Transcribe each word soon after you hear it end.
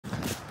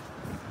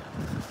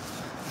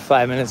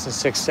5 minutes and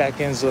 6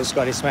 seconds. Little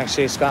Scotty Smack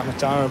Shay Scott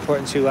McDonald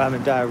reporting to you live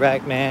and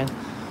direct, man.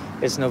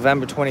 It's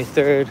November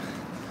 23rd,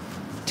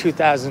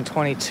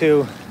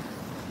 2022.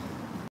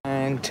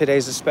 And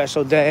today's a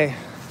special day.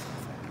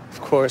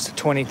 Of course,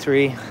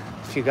 23.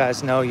 If you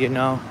guys know, you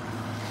know.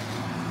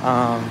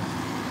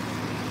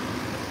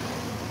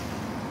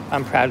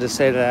 I'm proud to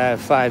say that I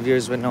have 5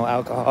 years with no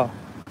alcohol.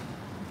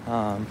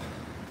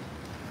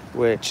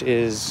 Which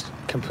is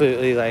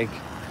completely like,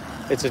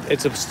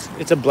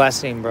 it's a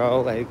blessing,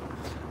 bro. Like,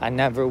 I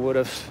never would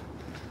have,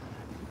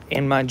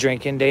 in my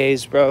drinking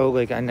days, bro,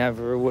 like I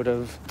never would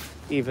have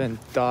even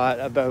thought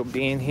about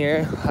being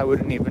here. I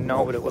wouldn't even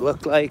know what it would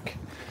look like.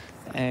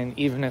 And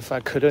even if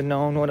I could have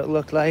known what it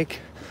looked like,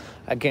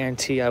 I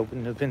guarantee I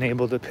wouldn't have been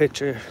able to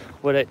picture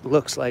what it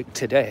looks like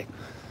today.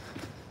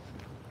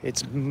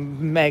 It's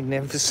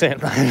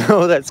magnificent. I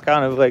know that's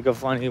kind of like a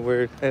funny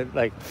word,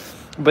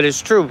 but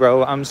it's true,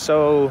 bro. I'm just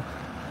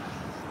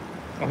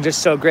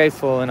so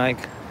grateful. And like,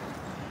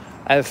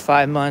 I have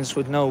 5 months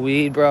with no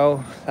weed,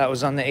 bro. That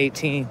was on the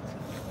 18th.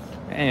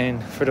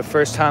 And for the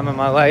first time in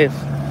my life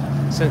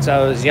since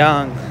I was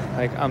young,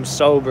 like, I'm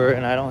sober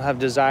and I don't have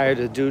desire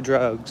to do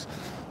drugs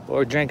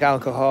or drink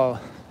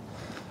alcohol.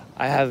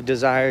 I have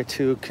desire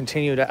to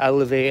continue to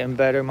elevate and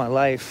better my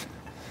life.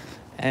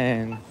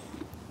 And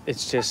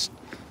it's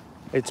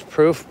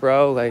proof,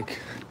 bro, like,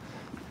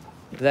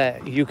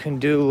 that you can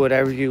do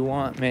whatever you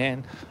want,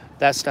 man.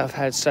 That stuff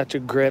had such a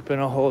grip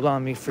and a hold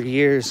on me for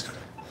years.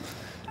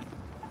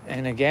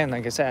 And again,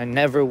 like I said, I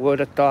never would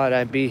have thought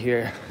I'd be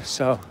here.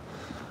 So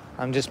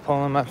I'm just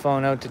pulling my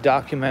phone out to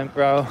document,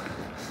 bro,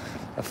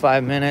 the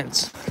 5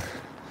 minutes.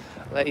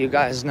 Let you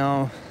guys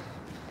know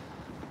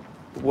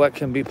what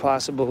can be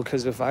possible.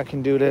 Because if I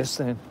can do this,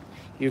 then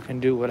you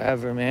can do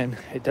whatever, man.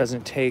 It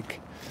just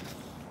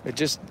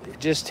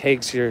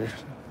takes your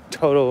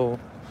total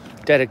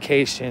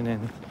dedication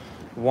and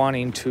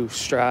wanting to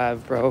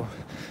strive, bro.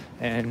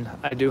 And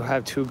I do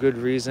have 2 good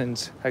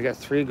reasons. I got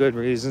 3 good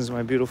reasons.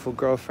 My beautiful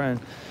girlfriend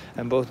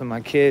and both of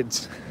my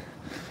kids,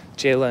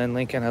 Jayla and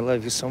Lincoln. I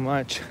love you so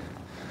much.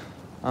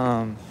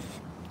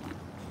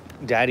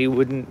 Daddy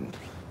wouldn't,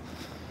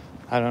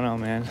 I don't know,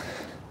 man.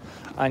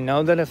 I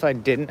know that if I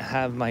didn't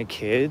have my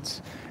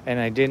kids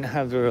and I didn't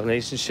have the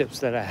relationships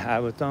that I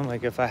have with them,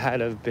 like if I had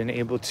have been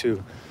able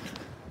to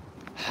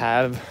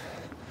have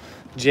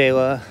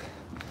Jayla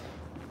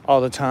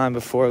all the time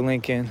before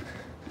Lincoln,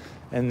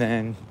 and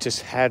then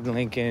just had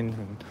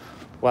Lincoln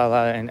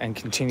and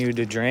continued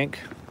to drink,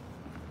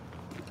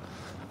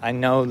 I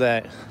know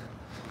that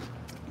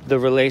the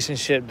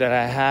relationship that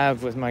I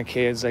have with my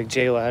kids, like,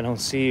 Jayla, I don't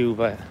see you,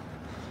 but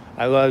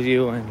I love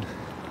you, and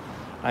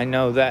I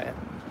know that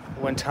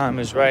when time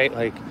is right,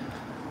 like,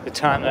 the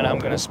time that I'm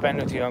going to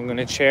spend with you, I'm going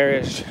to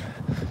cherish,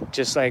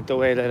 just like the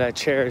way that I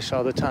cherish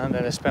all the time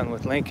that I spend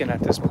with Lincoln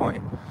at this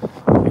point.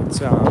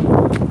 It's,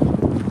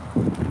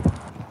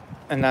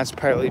 and that's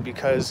partly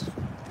because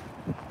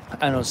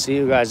I don't see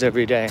you guys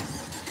every day.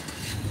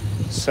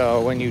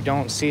 So when you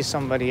don't see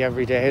somebody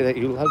every day that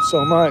you love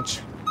so much,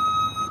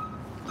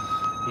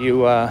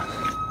 you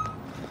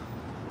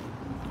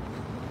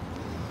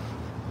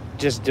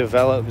just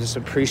develop this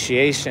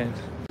appreciation.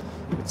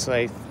 It's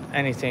like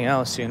anything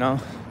else, you know,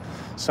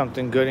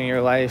 something good in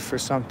your life or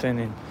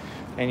something,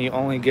 and you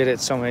only get it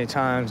so many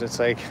times. It's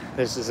like,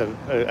 this is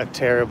a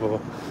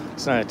terrible,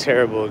 it's not a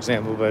terrible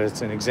example, but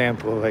it's an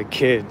example, like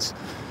kids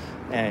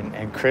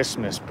and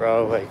Christmas,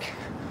 bro. Like,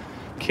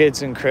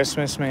 kids and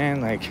Christmas, man,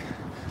 like,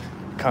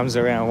 comes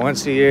around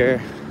once a year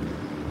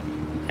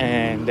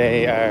and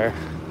they are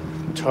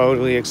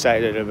totally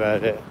excited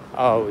about it,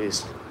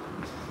 always.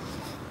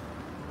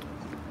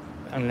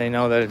 And they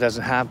know that it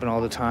doesn't happen all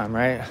the time,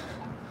 right?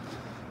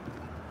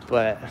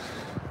 But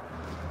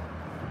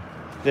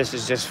this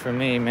is just for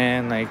me,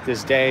 man. Like,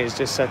 this day is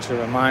just such a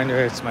reminder.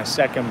 It's my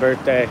 2nd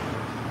birthday,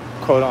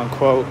 quote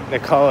unquote. They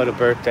call it a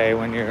birthday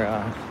when you're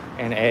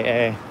in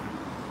AA.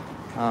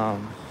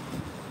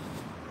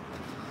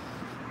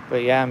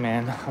 But yeah,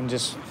 man, I'm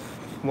just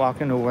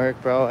walking to work,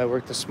 bro. I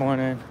worked this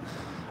morning.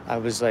 I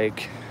was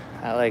like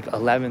at like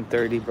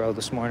 11:30, bro,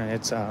 this morning.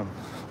 It's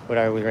what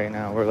are we right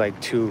now? We're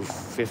like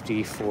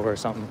 2:54 or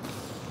something.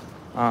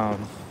 At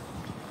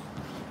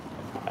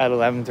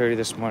 11:30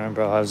 this morning,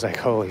 bro, I was like,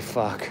 holy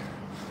fuck.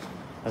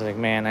 I was like,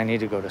 man, I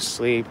need to go to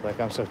sleep. Like,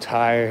 I'm so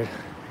tired.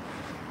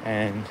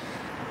 And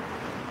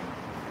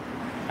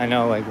I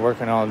know, like,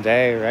 working all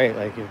day, right?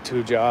 Like, you have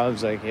 2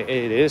 jobs. Like,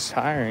 it is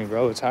tiring,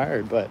 bro. It's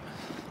hard, but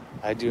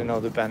I do know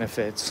the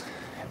benefits,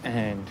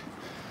 and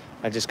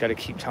I just got to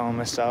keep telling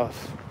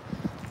myself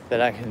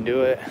that I can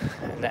do it,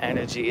 and the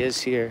energy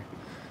is here,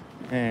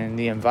 and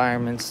the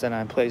environments that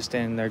I'm placed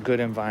in, they're good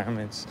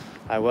environments.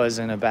 I was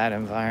in a bad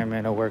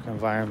environment, a work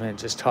environment,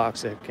 just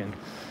toxic, and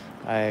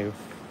I've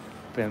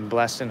been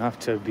blessed enough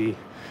to be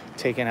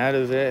taken out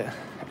of it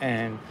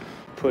and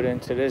put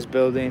into this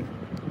building,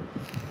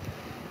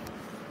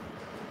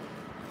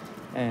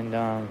 and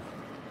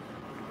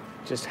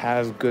just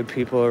have good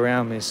people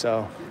around me.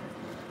 So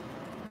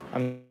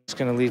I'm just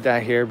gonna leave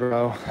that here,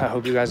 bro. I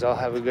hope you guys all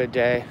have a good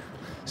day.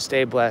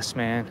 Stay blessed,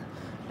 man.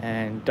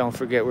 And don't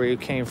forget where you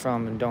came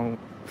from, and don't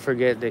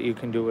forget that you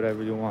can do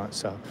whatever you want.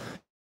 So,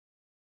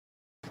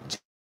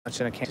 much,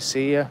 and I can't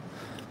see you.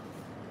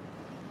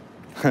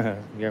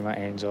 You're my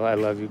angel. I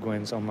love you,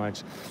 Gwen, so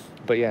much.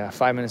 But yeah,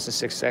 5 minutes and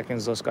 6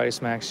 seconds. Lil Scotty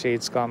Smack,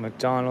 Shade, Scott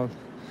McDonald.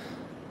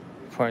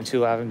 Point 2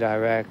 live and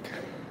direct.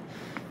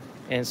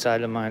 Inside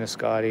the mind of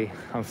Scotty.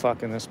 I'm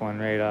fucking this one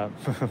right up,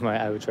 my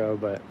outro,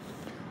 but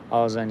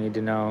all I need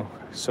to know,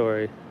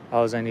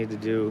 all I need to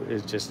do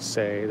is just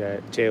say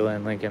that Jayla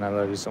and Lincoln, I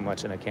love you so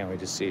much, and I can't wait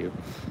to see you.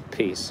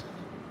 Peace.